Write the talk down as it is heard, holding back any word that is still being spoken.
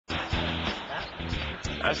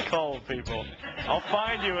That's cold, people. I'll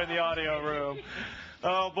find you in the audio room.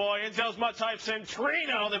 Oh, boy, Intel's much-hyped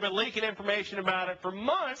Centrino. They've been leaking information about it for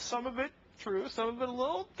months. Some of it true, some of it a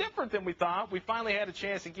little different than we thought. We finally had a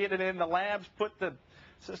chance to get it in the labs, put the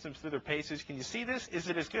systems through their paces. Can you see this? Is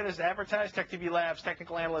it as good as advertised? TechTV Labs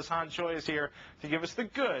Technical Analyst Hahn Choi is here to give us the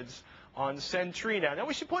goods on Centrino. Now,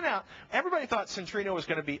 we should point out, everybody thought Centrino was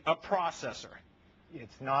going to be a processor.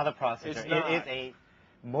 It's not a processor. It's not. It is a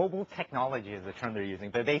mobile technology is the term they're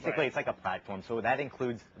using, but basically it's like a platform. So that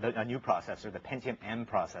includes a new processor, the Pentium M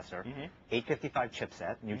processor, 855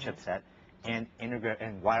 chipset, new chipset,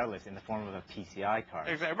 and wireless in the form of a PCI card.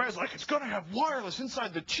 Exactly. Everybody's like, it's going to have wireless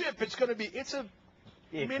inside the chip. It's a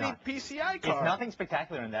mini PCI card. It's nothing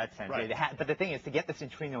spectacular in that sense. Right. But the thing is, to get the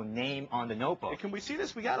Centrino name on the notebook. Can we see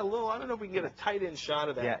this? We got a little, I don't know if we can get a tight-in shot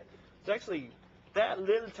of that. Yeah. It's actually that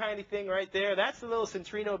little tiny thing right there. That's the little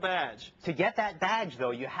Centrino badge. To get that badge,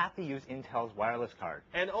 though, you have to use Intel's wireless card.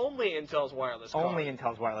 And only Intel's wireless card. Only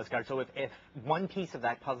Intel's wireless card. So if one piece of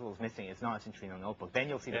that puzzle is missing, it's not a Centrino notebook. Then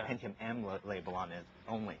you'll see the Pentium M label on it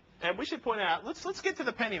only. And we should point out, let's get to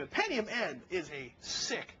the Pentium. Pentium M is a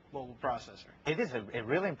sick mobile processor. It is a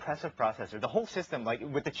really impressive processor. The whole system, like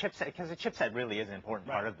with the chipset, because the chipset really is an important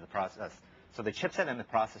part of the process. So the chipset and the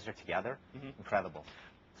processor together, incredible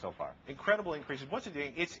so far. Incredible increases. What's it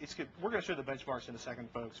doing? It's good. We're going to show the benchmarks in a second,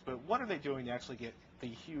 folks. But what are they doing to actually get the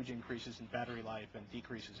huge increases in battery life and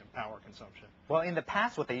decreases in power consumption? Well, in the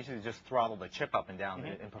past, what they used to do is just throttle the chip up and down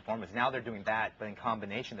in performance. Now they're doing that, but in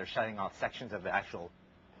combination, they're shutting off sections of the actual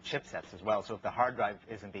chipsets as well. So if the hard drive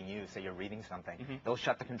isn't being used, say you're reading something, they'll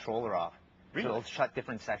shut the controller off. Really? So they'll shut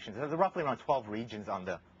different sections. There's roughly around 12 regions on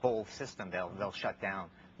the whole system they'll shut down.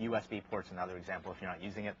 USB port's another example. If you're not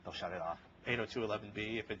using it, they'll shut it off.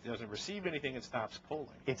 802.11b, if it doesn't receive anything, it stops polling.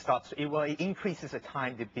 It stops. It increases the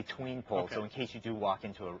time between polls, so in case you do walk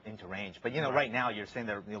into range. But you know, right now you're saying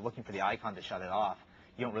you're looking for the icon to shut it off.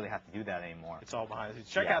 You don't really have to do that anymore. It's all behind the scenes.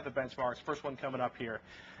 Check out the benchmarks. First one coming up here.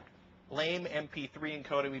 Lame MP3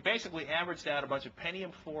 encoding. We basically averaged out a bunch of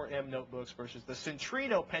Pentium 4M notebooks versus the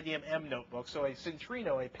Centrino Pentium M notebook. So a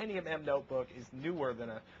Centrino, a Pentium M notebook, is newer than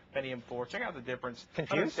a Pentium 4. Check out the difference.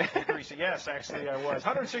 Confused? Yes, actually I was.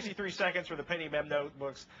 163 seconds for the Pentium M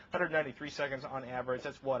notebooks, 193 seconds on average.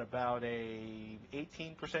 That's what, about a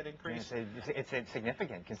 18% increase? It's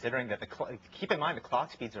significant considering that keep in mind the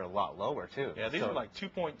clock speeds are a lot lower too. Yeah, these are like 2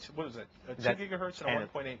 gigahertz and a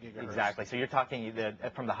 1.8 gigahertz. Exactly. So you're talking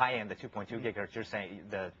from the high end, the 2.2 gigahertz. You're saying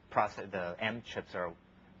the M chips are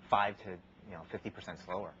 5 to 50%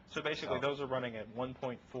 slower. So basically, those are running at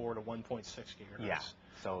 1.4 to 1.6 gigahertz. Yeah.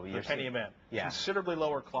 So you're Pentium M. Yeah. Considerably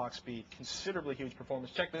lower clock speed, considerably huge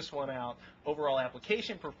performance. Check this one out. Overall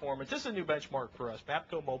application performance. This is a new benchmark for us.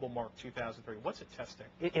 Bapco Mobile Mark 2003. What's it testing?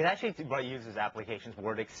 It actually uses applications,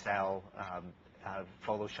 Word, Excel,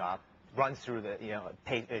 Photoshop. Runs through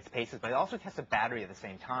its paces, but it also tests a battery at the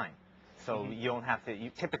same time. So you don't have to.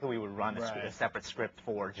 Typically, we would run a separate script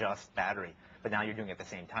for just battery, but now you're doing it at the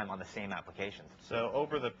same time on the same applications. So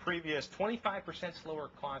over the previous 25% slower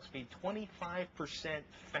clock speed, 25%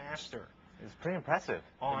 faster. It's pretty impressive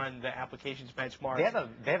on the applications benchmark.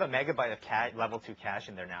 They have a megabyte of level 2 cache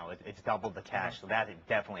in there now. It's doubled the cache, so that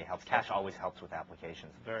definitely helps. Cache always helps with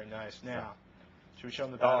applications. Very nice. Now, should we show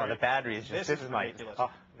them the battery? Oh, the battery is just this is ridiculous.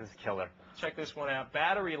 This is killer. Check this one out.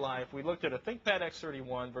 Battery life. We looked at a ThinkPad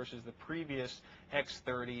X31 versus the previous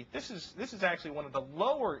X30. This is actually one of the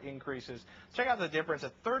lower increases. Check out the difference.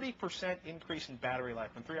 A 30% increase in battery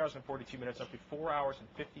life from 3 hours and 42 minutes up to 4 hours and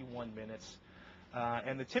 51 minutes.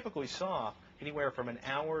 And the typically saw anywhere from an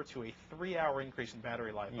hour to a 3-hour increase in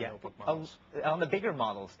battery life on notebook models. On the bigger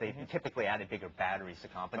models, they typically added bigger batteries to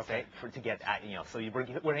compensate to get so we're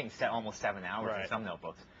hitting almost 7 hours in some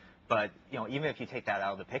notebooks. But even if you take that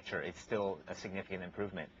out of the picture, it's still a significant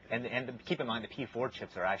improvement. And keep in mind the P4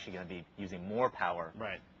 chips are actually going to be using more power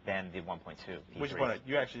than the 1.2. Which one?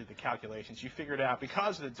 You actually did the calculations. You figured out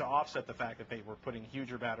because to offset the fact that they were putting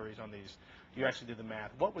huger batteries on these. You actually did the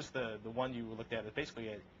math. What was the one you looked at? It basically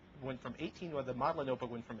went from 18. The model notebook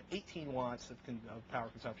went from 18 watts of power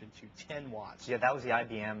consumption to 10 watts. Yeah, that was the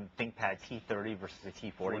IBM ThinkPad T30 versus the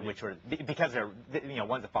T40, which were because they're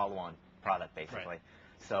one's a follow-on product basically.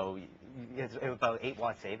 So it's about 8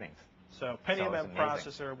 watt savings. So Pentium M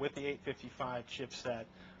processor with the 855 chipset.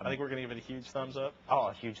 I think we're going to give it a huge thumbs up. Oh,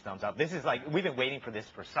 a huge thumbs up. This is like, we've been waiting for this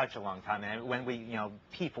for such a long time. And when we,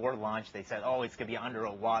 P4 launched, they said, oh, it's going to be under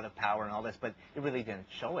a watt of power and all this, but it really didn't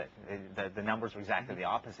show it. The numbers were exactly the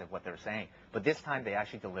opposite of what they were saying. But this time they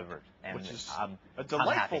actually delivered. And which is a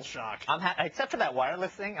delightful shock. Except for that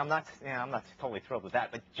wireless thing, I'm not totally thrilled with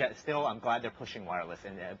that. But still, I'm glad they're pushing wireless.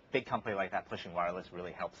 And a big company like that pushing wireless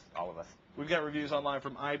really helps all of us. We've got reviews online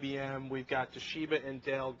from IBM. We've got Toshiba and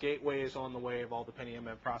Dell. Gateway is on the way of all the Pentium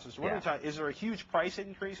M processors. Is there a huge price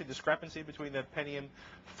increase, a discrepancy between the Pentium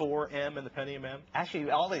 4M and the Pentium M?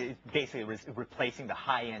 Actually, all it is basically replacing the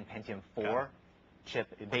high-end Pentium 4 chip.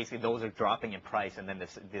 Basically, those are dropping in price, and then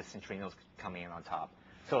this Centrino's coming in on top.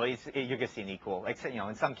 So you're going to see an equal. Except,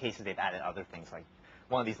 in some cases they've added other things like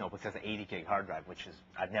one of these notebooks has an 80 gig hard drive, which is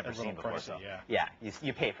I've never seen before. Pricey,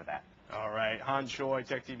 you pay for that. All right, Hahn Choi,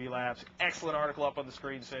 TechTV Labs, excellent article up on the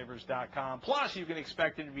screensavers.com. Plus, you can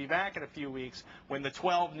expect him to be back in a few weeks when the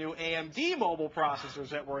 12 new AMD mobile processors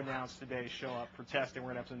that were announced today show up for testing. We're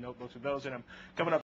going to have some notebooks with those in them. Coming up.